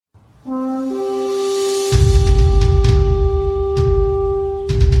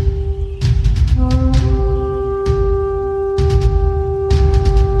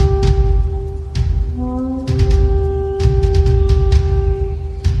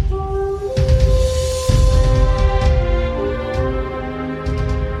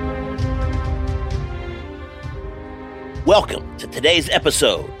Welcome to today's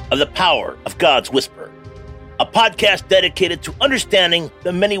episode of The Power of God's Whisper, a podcast dedicated to understanding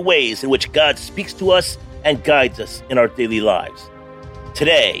the many ways in which God speaks to us and guides us in our daily lives.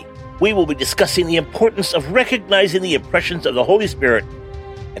 Today, we will be discussing the importance of recognizing the impressions of the Holy Spirit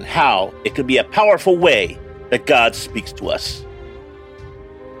and how it can be a powerful way that God speaks to us.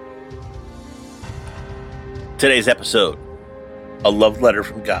 Today's episode, a love letter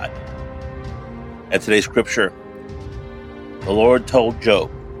from God. And today's scripture, the Lord told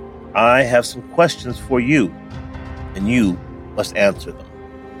Job, I have some questions for you, and you must answer them.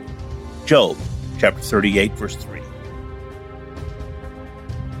 Job, chapter 38, verse 3.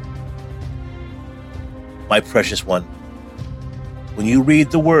 My precious one, when you read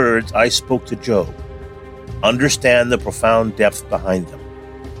the words I spoke to Job, understand the profound depth behind them.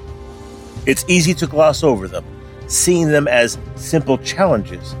 It's easy to gloss over them, seeing them as simple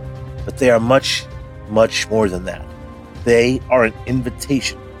challenges, but they are much, much more than that. They are an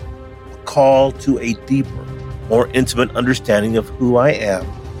invitation, a call to a deeper, more intimate understanding of who I am,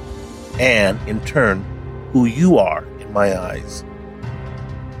 and, in turn, who you are in my eyes.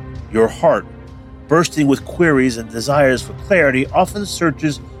 Your heart, bursting with queries and desires for clarity, often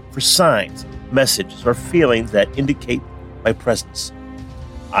searches for signs, messages, or feelings that indicate my presence.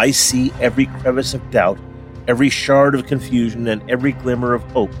 I see every crevice of doubt, every shard of confusion, and every glimmer of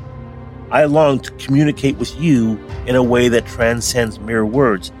hope. I long to communicate with you in a way that transcends mere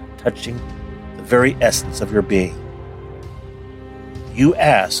words, touching the very essence of your being. You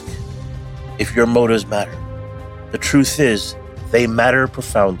ask if your motives matter. The truth is, they matter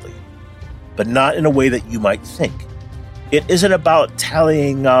profoundly, but not in a way that you might think. It isn't about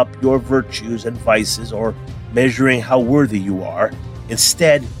tallying up your virtues and vices or measuring how worthy you are.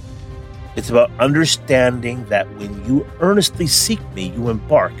 Instead, it's about understanding that when you earnestly seek me, you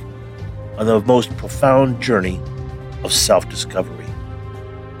embark on the most profound journey of self-discovery.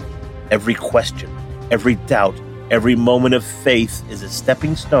 Every question, every doubt, every moment of faith is a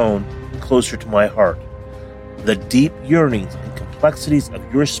stepping stone closer to my heart. The deep yearnings and complexities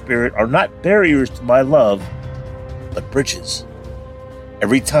of your spirit are not barriers to my love, but bridges.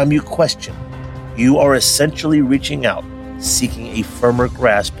 Every time you question, you are essentially reaching out, seeking a firmer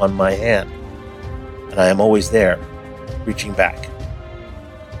grasp on my hand. And I am always there, reaching back.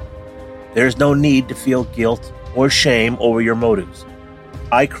 There's no need to feel guilt or shame over your motives.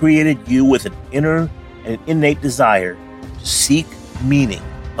 I created you with an inner and innate desire to seek meaning,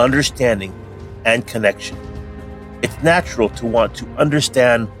 understanding, and connection. It's natural to want to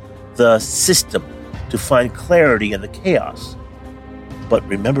understand the system, to find clarity in the chaos. But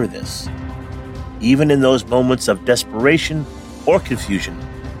remember this, even in those moments of desperation or confusion,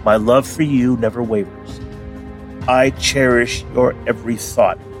 my love for you never wavers. I cherish your every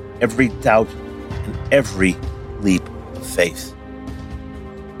thought, every doubt, and every leap of faith.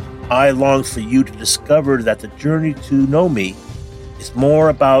 I long for you to discover that the journey to know me is more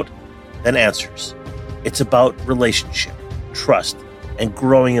about than answers. It's about relationship, trust, and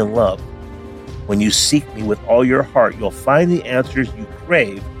growing in love. When you seek me with all your heart, you'll find the answers you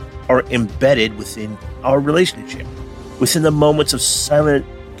crave are embedded within our relationship, within the moments of silent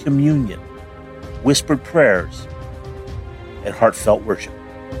communion, whispered prayers, and heartfelt worship.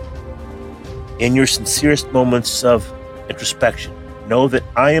 In your sincerest moments of introspection, know that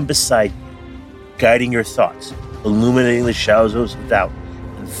I am beside you, guiding your thoughts, illuminating the shadows of doubt,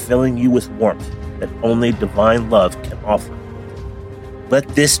 and filling you with warmth that only divine love can offer. Let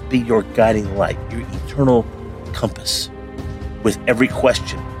this be your guiding light, your eternal compass. With every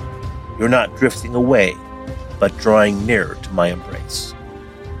question, you're not drifting away, but drawing nearer to my embrace.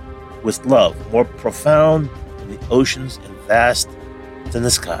 With love more profound than the oceans and vast than the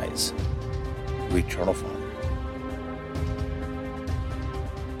skies, your eternal Father.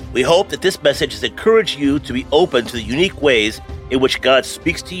 We hope that this message has encouraged you to be open to the unique ways in which God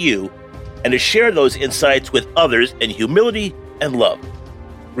speaks to you and to share those insights with others in humility and love.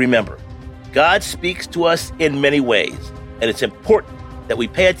 Remember, God speaks to us in many ways, and it's important that we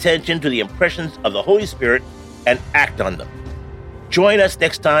pay attention to the impressions of the Holy Spirit and act on them. Join us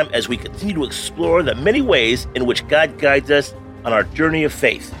next time as we continue to explore the many ways in which God guides us on our journey of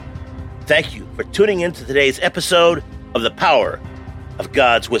faith. Thank you for tuning in to today's episode of The Power of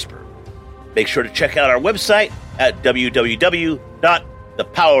God's Whisper. Make sure to check out our website at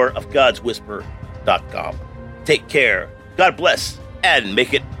www.thepowerofgodswhisper.com. Take care, God bless, and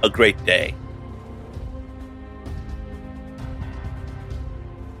make it a great day.